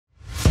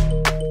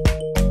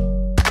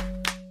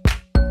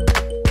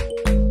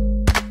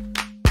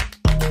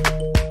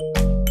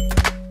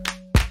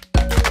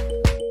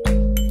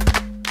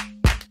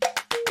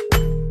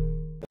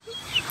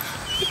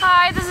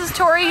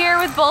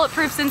with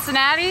Bulletproof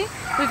Cincinnati.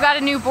 We've got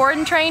a new board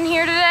and train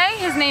here today.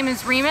 His name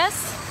is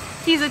Remus.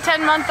 He's a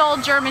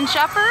 10-month-old German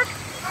Shepherd,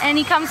 and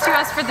he comes to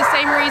us for the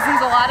same reasons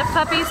a lot of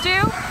puppies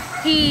do.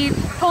 He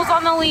pulls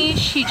on the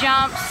leash, he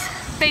jumps,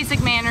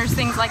 basic manners,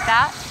 things like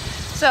that.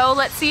 So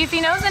let's see if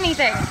he knows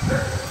anything.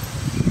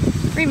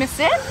 Remus,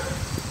 sit.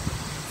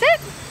 Sit.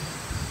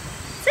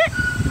 Sit.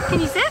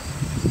 Can you sit?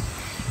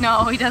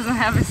 No, he doesn't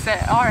have a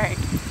sit. All right.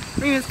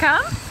 Remus,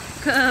 come.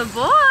 Good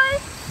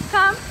boy.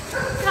 Come.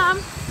 Come.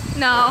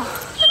 No.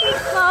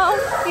 No.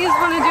 You just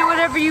want to do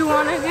whatever you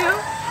want to do.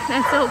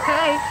 That's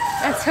okay.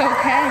 That's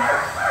okay.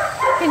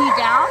 Can you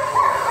down?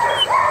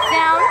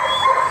 Down?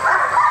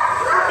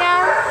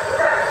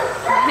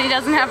 Down? He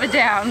doesn't have a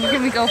down.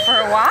 Can we go for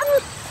a walk?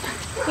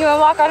 You want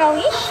to walk on a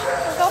leash?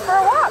 Let's go for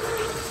a walk.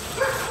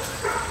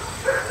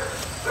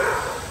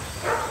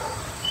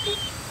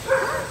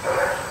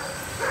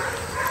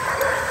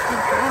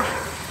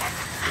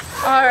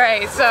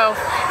 Alright, so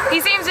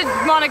he seems to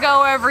want to go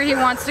wherever he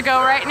wants to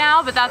go right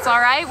now, but that's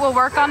alright. We'll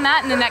work on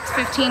that in the next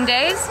 15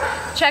 days.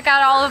 Check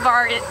out all of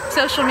our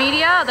social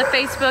media, the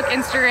Facebook,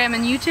 Instagram,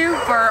 and YouTube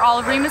for all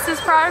of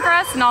Remus's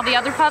progress and all the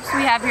other pups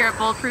we have here at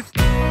Bulletproof.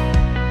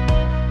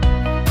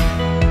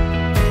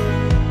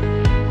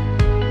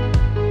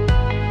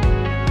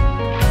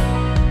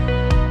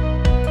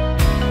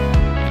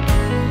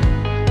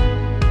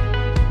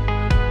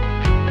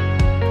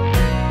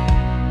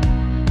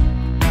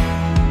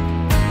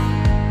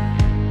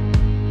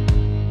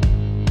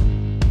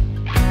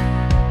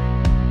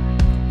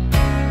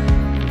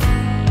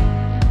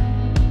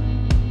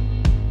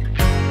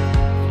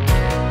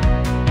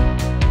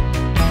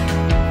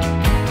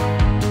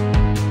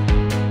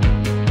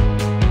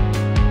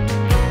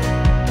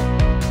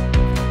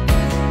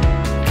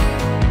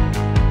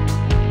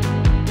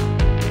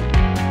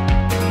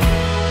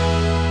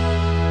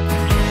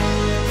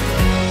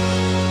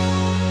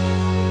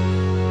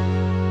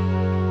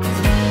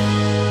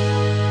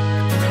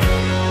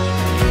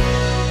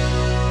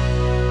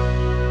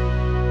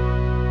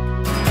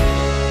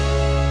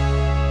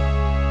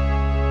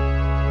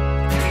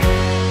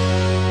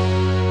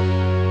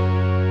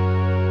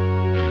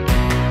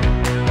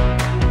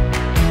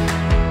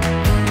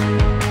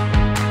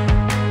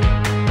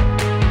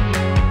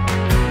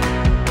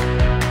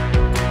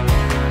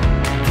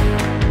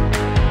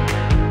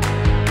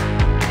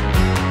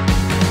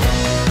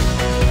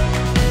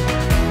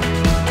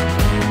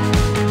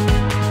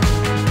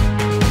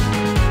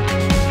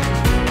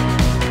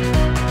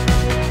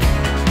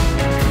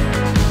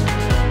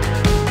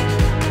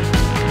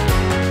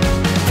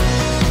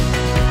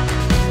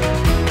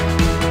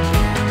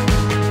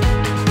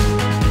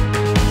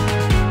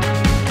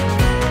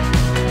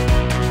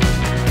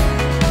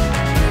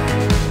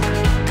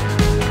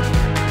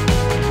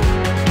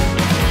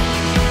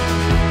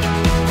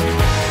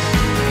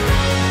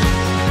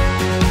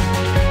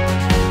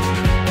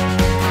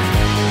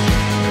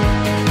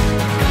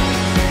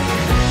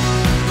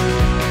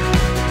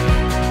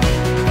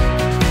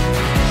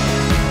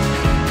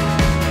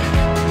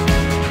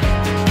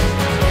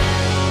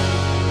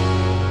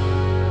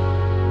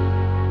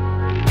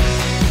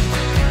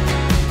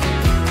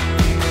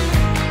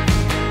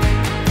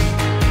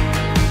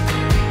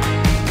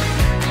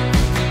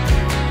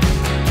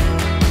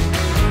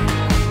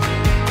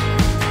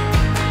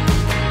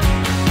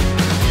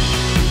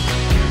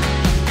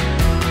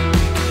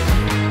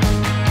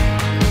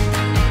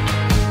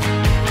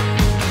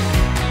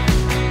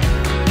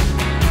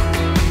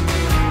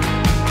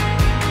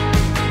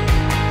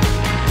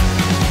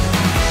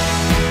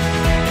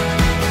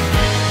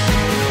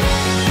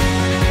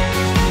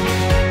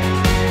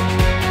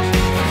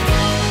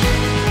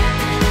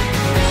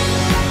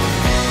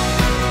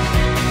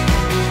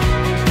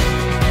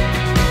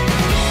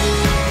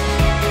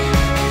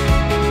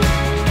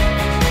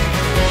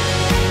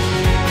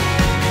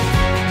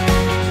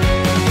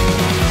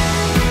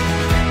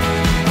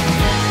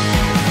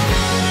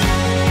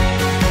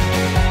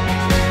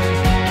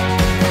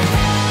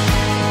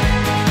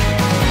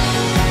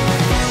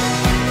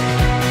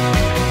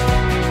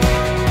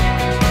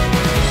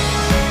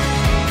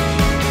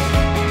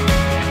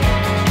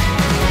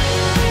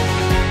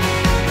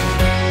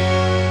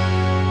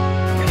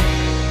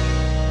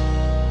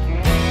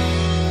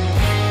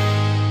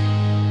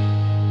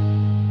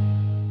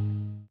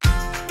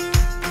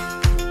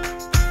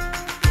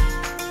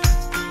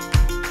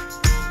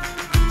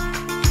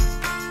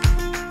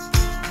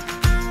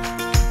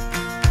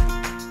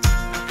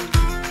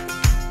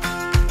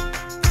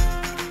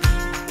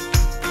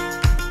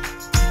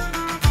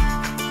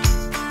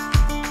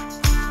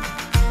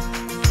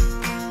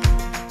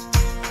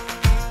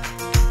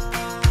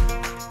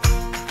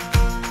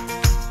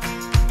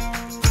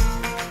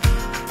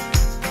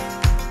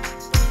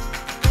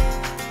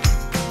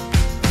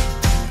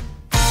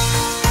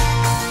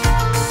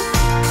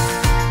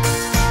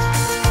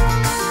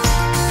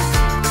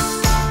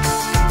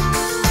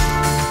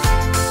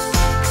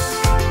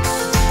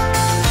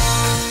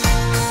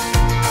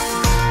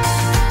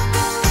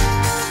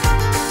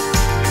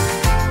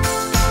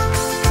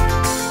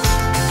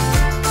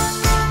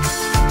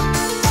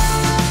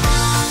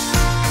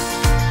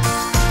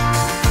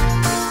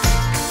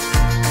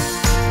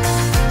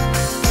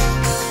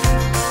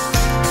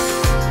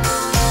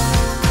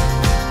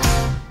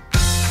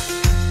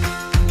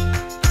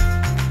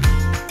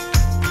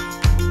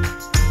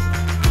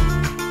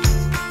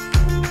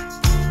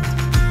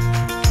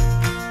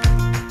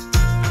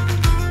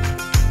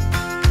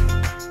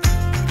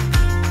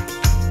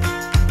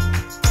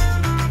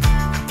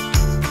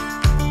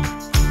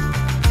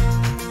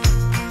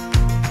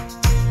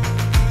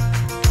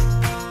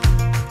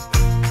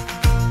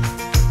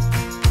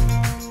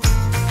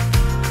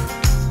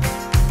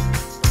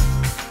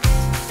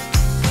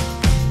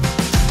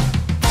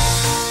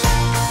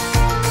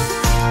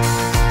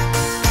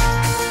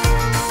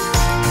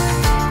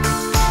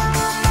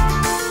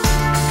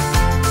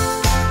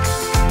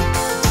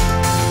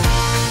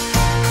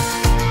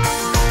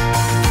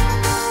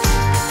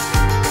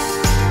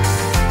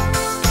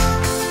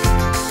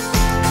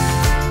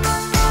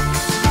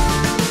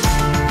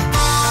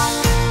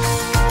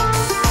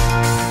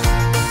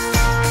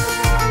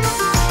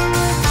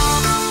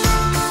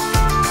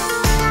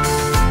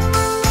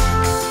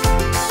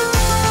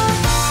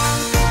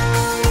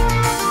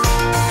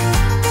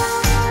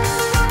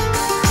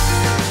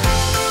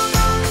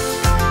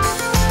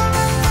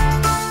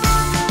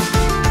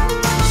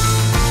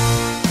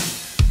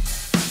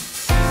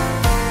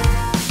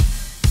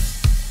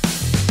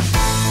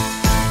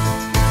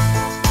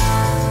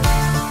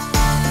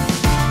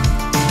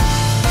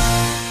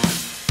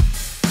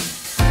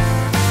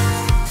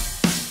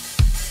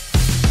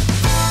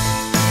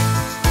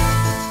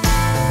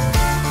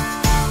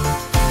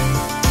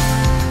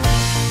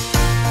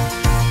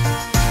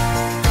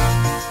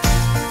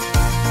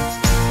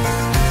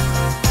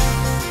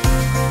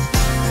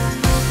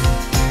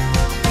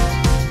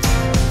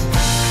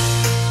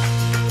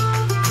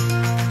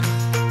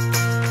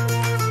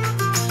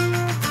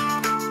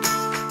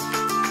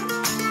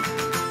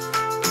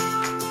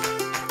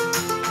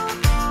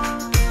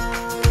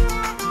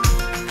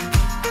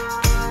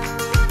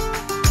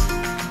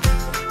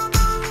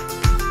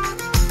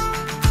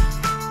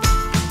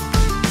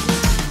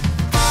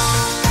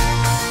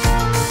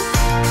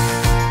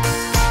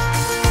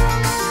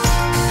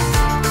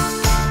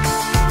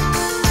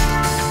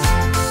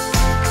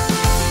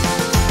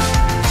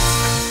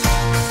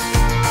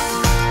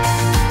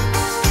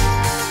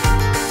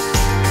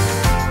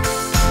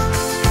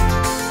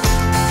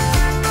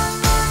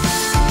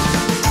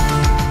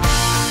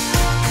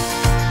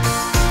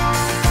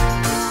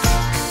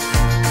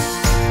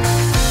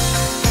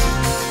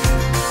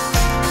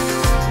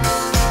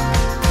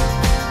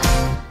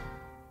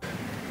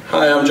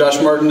 Hi, I'm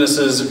Josh Martin. This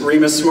is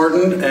Remus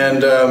Martin,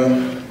 and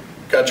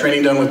got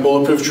training done with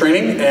Bulletproof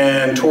Training,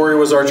 and Tori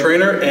was our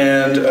trainer,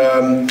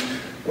 and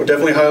would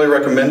definitely highly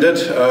recommend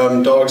it.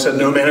 Dogs had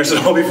no manners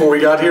at all before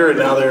we got here, and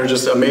now they're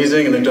just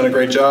amazing, and they've done a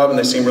great job, and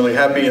they seem really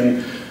happy,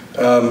 and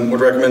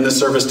would recommend this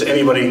service to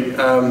anybody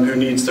who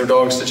needs their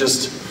dogs to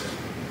just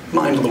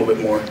mind a little bit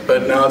more.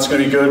 But now it's going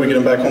to be good. We get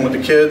them back home with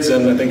the kids,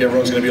 and I think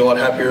everyone's going to be a lot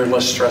happier and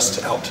less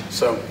stressed out,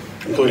 so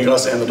including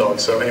us and the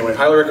dogs. So anyway,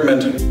 highly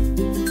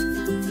recommend.